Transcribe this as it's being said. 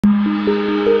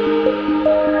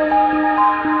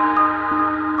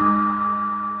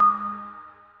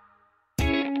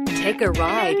Take a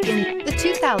ride in the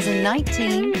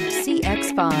 2019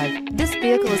 CX-5. This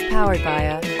vehicle is powered by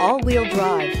a all-wheel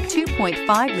drive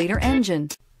 2.5-liter engine.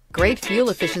 Great fuel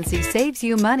efficiency saves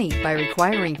you money by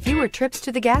requiring fewer trips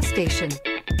to the gas station.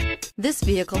 This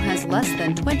vehicle has less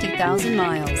than 20,000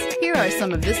 miles. Here are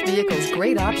some of this vehicle's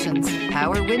great options: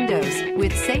 power windows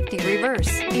with safety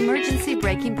reverse, emergency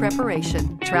braking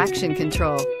preparation, traction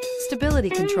control, stability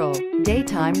control,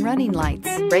 daytime running lights,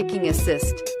 braking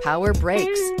assist, power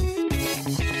brakes.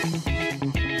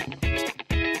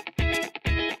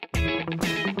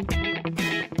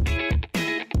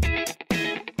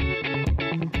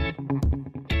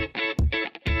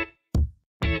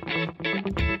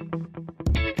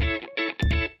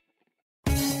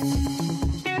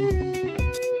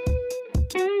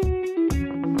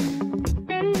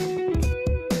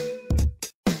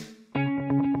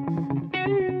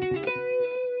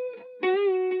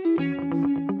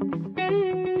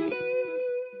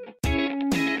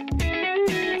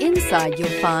 Inside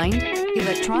you'll find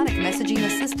electronic messaging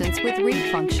assistance with read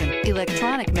function,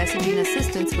 electronic messaging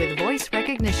assistance with voice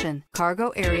recognition, cargo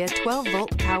area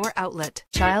 12-volt power outlet,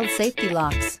 child safety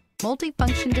locks,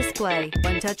 multifunction display,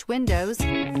 one-touch windows, 4,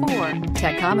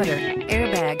 tachometer,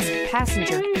 airbags,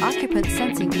 passenger, occupant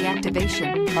sensing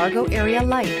deactivation, cargo area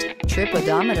light, trip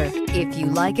odometer. If you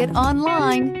like it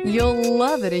online, you'll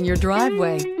love it in your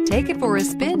driveway. Take it for a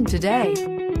spin today.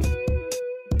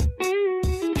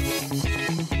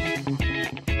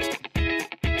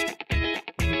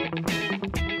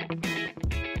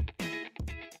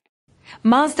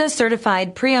 Mazda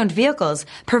certified pre-owned vehicles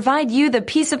provide you the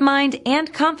peace of mind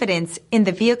and confidence in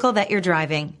the vehicle that you're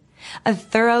driving. A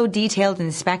thorough, detailed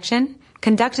inspection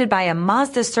conducted by a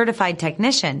Mazda certified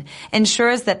technician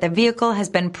ensures that the vehicle has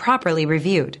been properly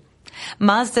reviewed.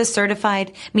 Mazda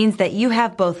certified means that you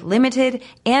have both limited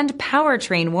and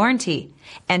powertrain warranty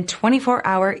and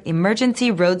 24-hour emergency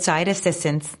roadside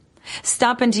assistance.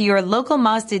 Stop into your local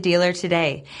Mazda dealer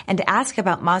today and ask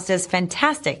about Mazda's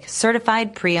fantastic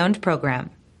certified pre-owned program.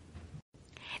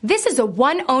 This is a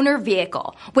one-owner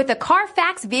vehicle with a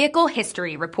Carfax Vehicle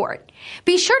History Report.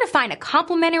 Be sure to find a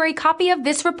complimentary copy of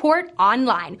this report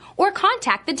online or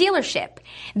contact the dealership.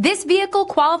 This vehicle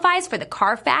qualifies for the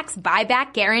Carfax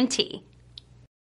Buyback Guarantee.